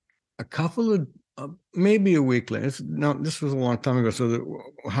couple of maybe a week later. No, this was a long time ago, so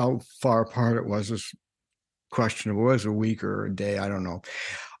how far apart it was is questionable. It was a week or a day, I don't know.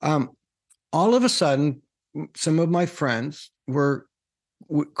 All of a sudden, some of my friends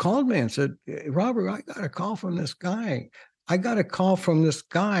called me and said, Robert, I got a call from this guy. From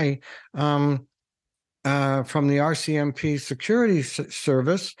the RCMP Security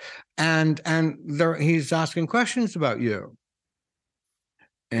Service, and he's asking questions about you.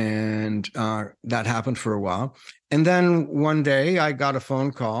 And that happened for a while. And then one day I got a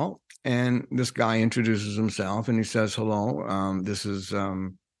phone call, and this guy introduces himself, and he says, hello, this is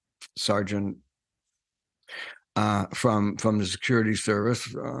Sergeant from the security service,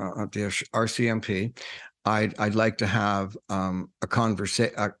 the RCMP. I'd like to have a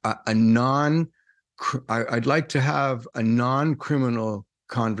conversation, I'd like to have a non-criminal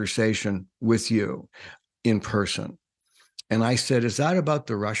conversation with you in person. And I said, is that about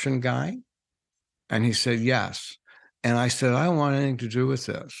the Russian guy? And he said, yes. And I said, I don't want anything to do with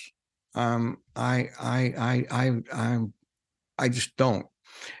this. I just don't.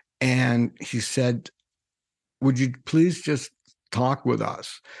 And he said, would you please just talk with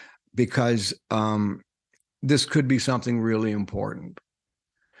us? Because this could be something really important.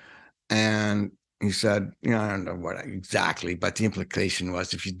 And he said, I don't know what exactly, but the implication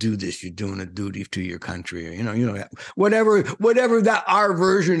was, if you do this, you're doing a duty to your country, or, whatever that our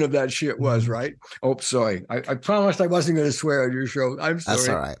version of that shit was, right? Oh, sorry. I promised I wasn't going to swear on your show. I'm sorry. That's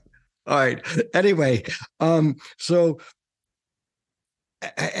all right. All right. Anyway,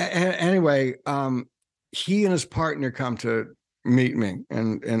 he and his partner come to meet me,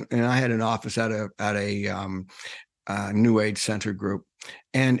 and I had an office at a New Age Center group,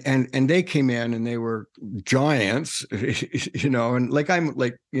 and they came in, and they were giants, and like I'm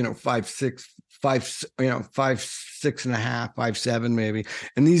like 5'6", 5'6.5", 5'7" maybe,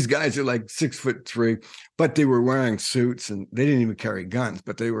 and these guys are like 6'3", but they were wearing suits, and they didn't even carry guns,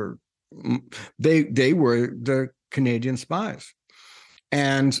 but they were the Canadian spies,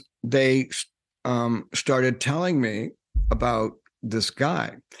 and they started telling me about this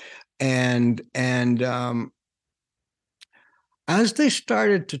guy, and as they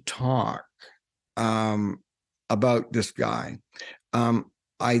started to talk about this guy,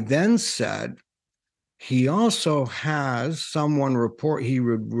 I then said, he also has someone he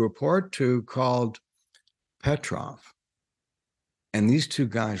would report to called Petrov. And these two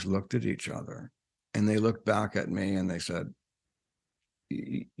guys looked at each other, and they looked back at me, and they said,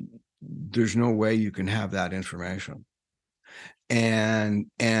 there's no way you can have that information. And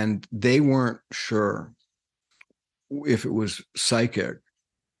they weren't sure if it was psychic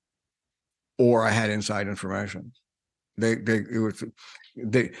or I had inside information.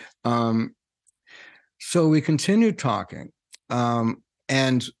 So we continued talking,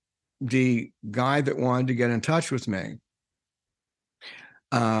 and the guy that wanted to get in touch with me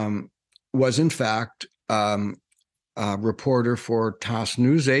was in fact a reporter for TASS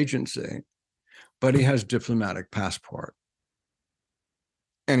News Agency, but he has diplomatic passport,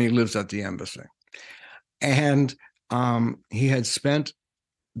 and he lives at the embassy. And he had spent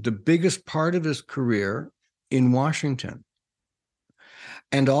the biggest part of his career in Washington.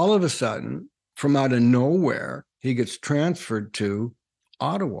 And all of a sudden, from out of nowhere, he gets transferred to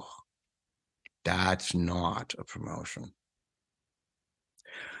Ottawa. That's not a promotion.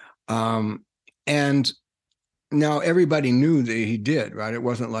 And now everybody knew that he did, right? It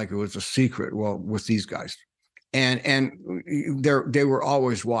wasn't like it was a secret. Well, with these guys, and they were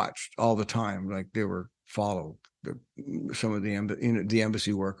always watched all the time, like they were followed. Some of the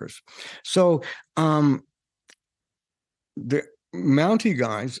embassy workers. So the Mountie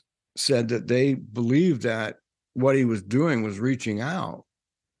guys said that they believed that what he was doing was reaching out.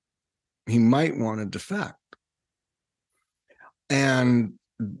 He might want to defect. And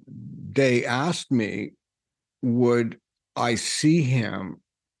they asked me, would I see him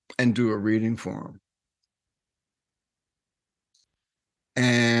and do a reading for him?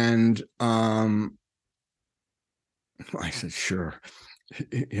 And I said, sure,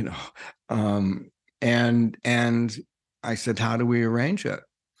 and I said, how do we arrange it?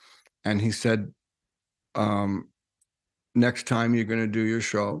 And he said, next time you're going to do your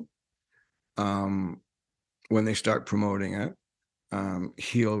show, when they start promoting it,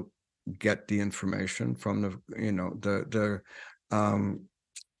 he'll get the information from the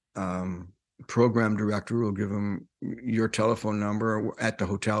program director will give him your telephone number at the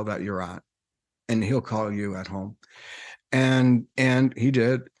hotel that you're at, and he'll call you at home. And he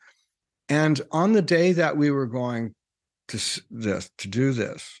did. And on the day that we were going to do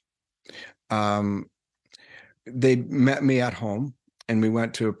this, they met me at home, and we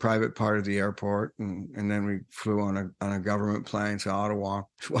went to a private part of the airport, and then we flew on a government plane to Ottawa.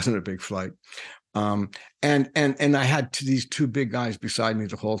 It wasn't a big flight. And I had these two big guys beside me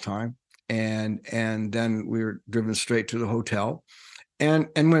the whole time. And then we were driven straight to the hotel, and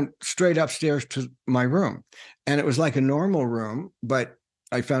went straight upstairs to my room. And it was like a normal room, but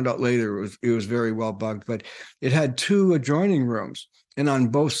I found out later it was very well bugged, but it had two adjoining rooms, and on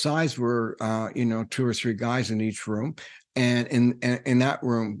both sides were 2 or 3 guys in each room, and in that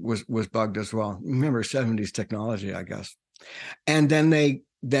room was bugged as well. Remember 70s technology, I guess. And then they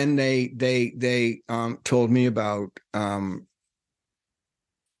told me about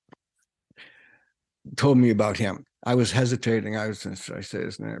told me about him. I was hesitating. Should I say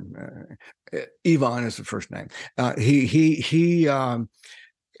his name? Ivan is the first name. They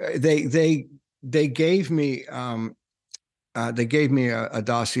gave me a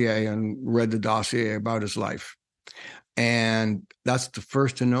dossier and read the dossier about his life. And that's the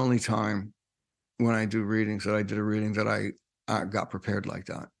first and only time when I do readings that I did a reading that I got prepared like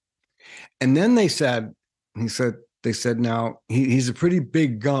that. And then they said, now he's a pretty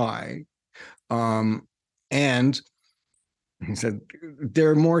big guy. And he said,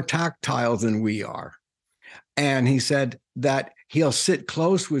 they're more tactile than we are. And he said that he'll sit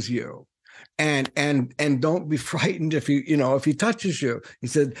close with you and don't be frightened if he touches you. He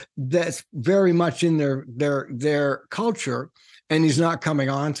said that's very much in their culture, and he's not coming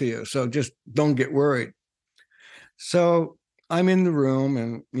on to you. So just don't get worried. So I'm in the room,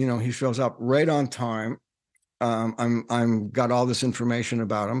 and he shows up right on time. I'm got all this information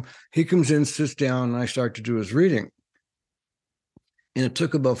about him. He comes in, sits down, and I start to do his reading. And it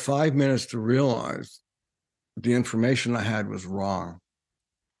took about 5 minutes to realize the information I had was wrong.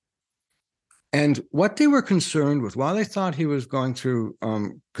 And what they were concerned with, while they thought he was going to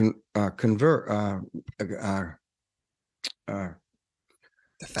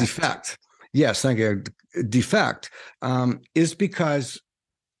defect. Yes, thank you. Defect is because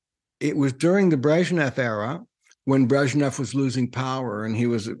it was during the Brezhnev era when Brezhnev was losing power, and he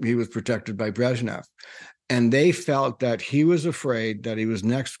was protected by Brezhnev. And they felt that he was afraid that he was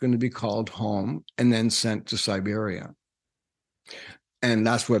next going to be called home and then sent to Siberia. And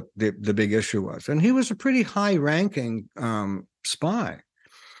that's what the big issue was. And he was a pretty high-ranking spy.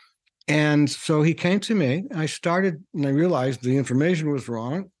 And so he came to me. I started, and I realized the information was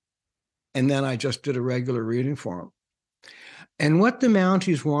wrong. And then I just did a regular reading for him. And what the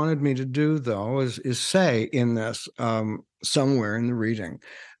Mounties wanted me to do, though, is say in this somewhere in the reading.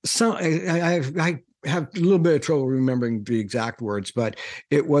 So I have a little bit of trouble remembering the exact words, but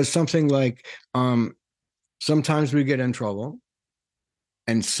it was something like, sometimes we get in trouble,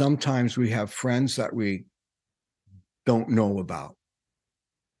 and sometimes we have friends that we don't know about,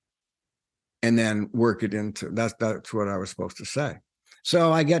 and then work it into, that's what I was supposed to say.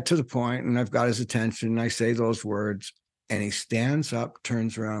 So I get to the point, and I've got his attention, and I say those words, and he stands up,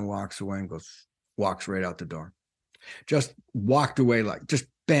 turns around, walks away, and walks right out the door. Just walked away, like just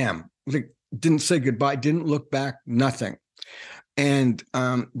bam, like didn't say goodbye, didn't look back, nothing. And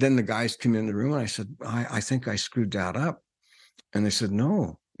then the guys come in the room, and I said, I think I screwed that up. And they said,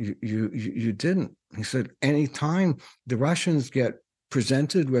 no, you didn't. He said, anytime the Russians get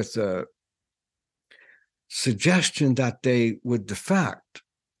presented with a suggestion that they would defect,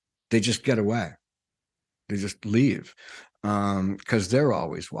 they just get away. They just leave because they're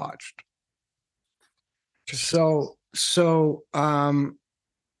always watched. So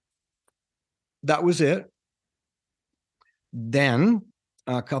that was it. Then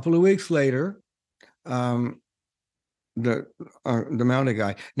a couple of weeks later, the Mountie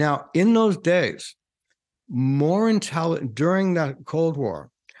guy. Now, in those days, during the Cold War,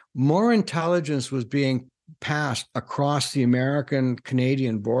 more intelligence was being passed across the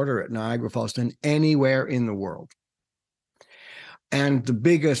American-Canadian border at Niagara Falls than anywhere in the world. And the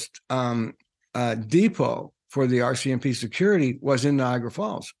biggest depot for the RCMP security was in Niagara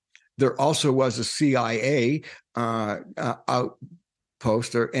Falls. There also was a CIA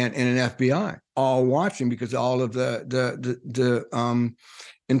outpost and an FBI, all watching because all of the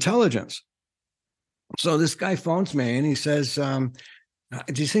intelligence. So this guy phones me and he says, do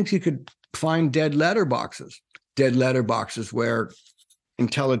you think you could find dead letter boxes where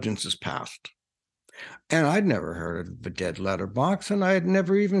intelligence is passed? And I'd never heard of a dead letter box, and I had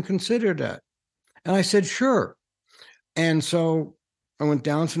never even considered that. And I said, sure. And so I went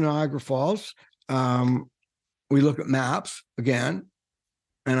down to Niagara Falls. We look at maps again,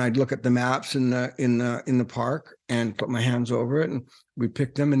 and I'd look at the maps in the park and put my hands over it, and we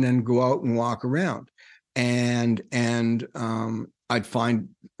pick them and then go out and walk around. And I found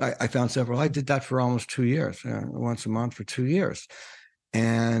several. I did that for almost 2 years, once a month for 2 years,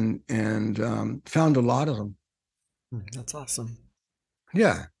 and found a lot of them. That's awesome.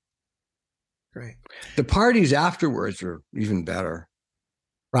 Yeah. Great. The parties afterwards are even better.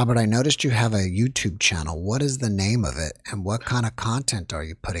 Robert, I noticed you have a YouTube channel. What is the name of it, and what kind of content are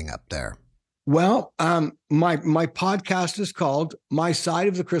you putting up there? Well, my podcast is called My Side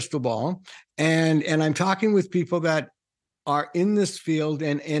of the Crystal Ball, and I'm talking with people that are in this field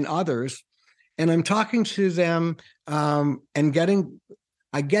and others, and I'm talking to them and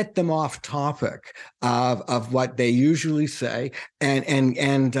I get them off topic of what they usually say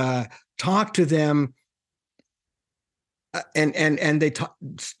and talk to them and they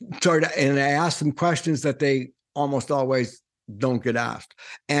start, and I ask them questions that they almost always don't get asked.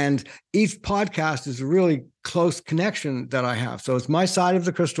 And each podcast is a really close connection that I have. So it's My Side of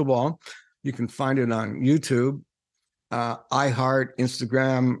the Crystal Ball. You can find it on YouTube, iHeart,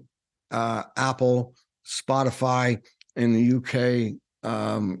 Instagram, Apple, Spotify in the UK,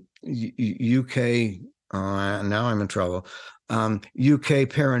 UK. Now I'm in trouble. UK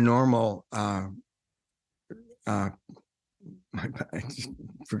Paranormal. I just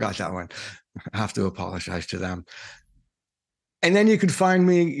forgot that one. I have to apologize to them. And then you can find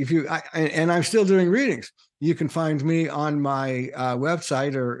me and I'm still doing readings. You can find me on my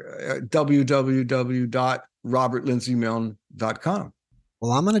website or www.robertlindsey.com.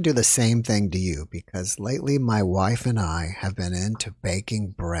 Well, I'm going to do the same thing to you because lately my wife and I have been into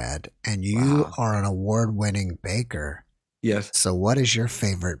baking bread, and you are an award-winning baker. Yes. So what is your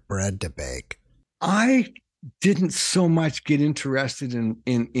favorite bread to bake? I didn't so much get interested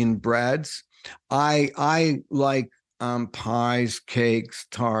in breads. I like pies, cakes,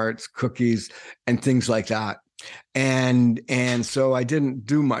 tarts, cookies, and things like that. And so I didn't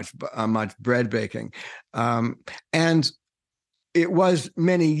do much bread baking. And it was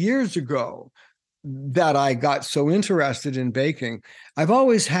many years ago that I got so interested in baking. I've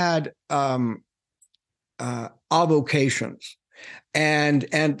always had avocations,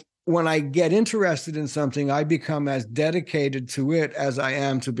 and when I get interested in something, I become as dedicated to it as I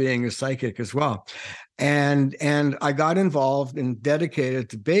am to being a psychic as well. And I got involved and dedicated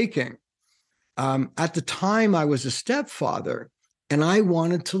to baking. At the time, I was a stepfather, and I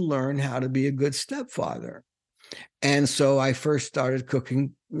wanted to learn how to be a good stepfather. And so I first started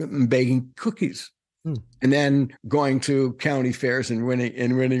baking cookies, and then going to county fairs and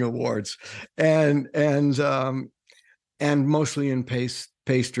winning awards, and mostly in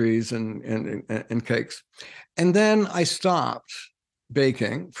pastries and cakes. And then I stopped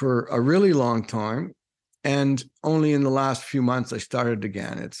baking for a really long time, and only in the last few months I started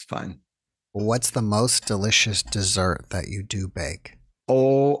again. It's fun. What's the most delicious dessert that you do bake?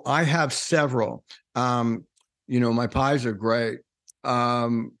 Oh, I have several. My pies are great.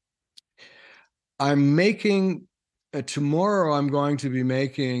 I'm making tomorrow. I'm going to be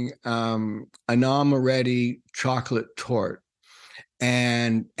making an amaretti chocolate tort,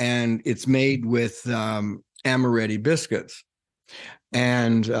 and it's made with amaretti biscuits.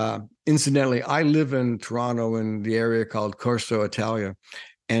 And incidentally, I live in Toronto in the area called Corso Italia,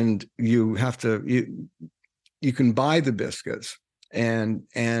 and you can buy the biscuits, and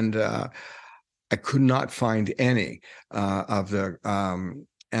I could not find any of the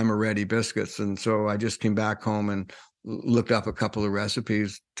amaretti biscuits, and so I just came back home and looked up a couple of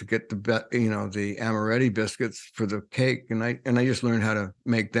recipes to get the amaretti biscuits for the cake, and I just learned how to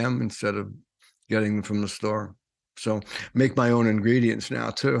make them instead of getting them from the store. So make my own ingredients now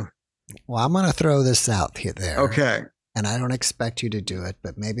too. Well, I'm going to throw this out there. Okay. And I don't expect you to do it,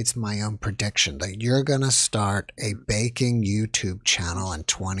 but maybe it's my own prediction that you're going to start a baking YouTube channel in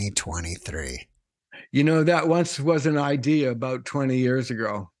 2023. That once was an idea about 20 years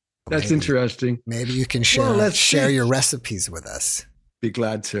ago. That's interesting. Maybe you can share your recipes with us. Be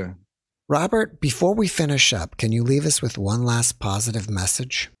glad to. Robert, before we finish up, can you leave us with one last positive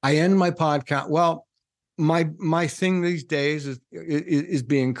message? I end my podcast. Well, my thing these days is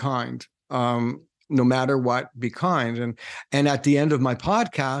being kind. No matter what, be kind. And at the end of my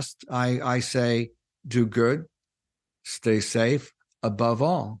podcast, I say, do good, stay safe. Above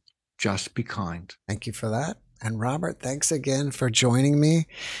all, just be kind. Thank you for that. And Robert, thanks again for joining me.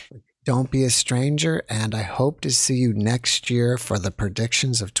 Don't be a stranger, and I hope to see you next year for the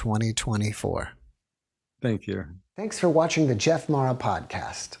predictions of 2024. Thank you. Thanks for watching the Jeff Mara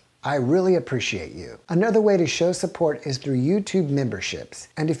Podcast. I really appreciate you. Another way to show support is through YouTube memberships.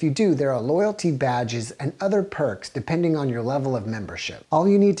 And if you do, there are loyalty badges and other perks depending on your level of membership. All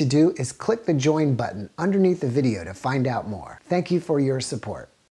you need to do is click the join button underneath the video to find out more. Thank you for your support.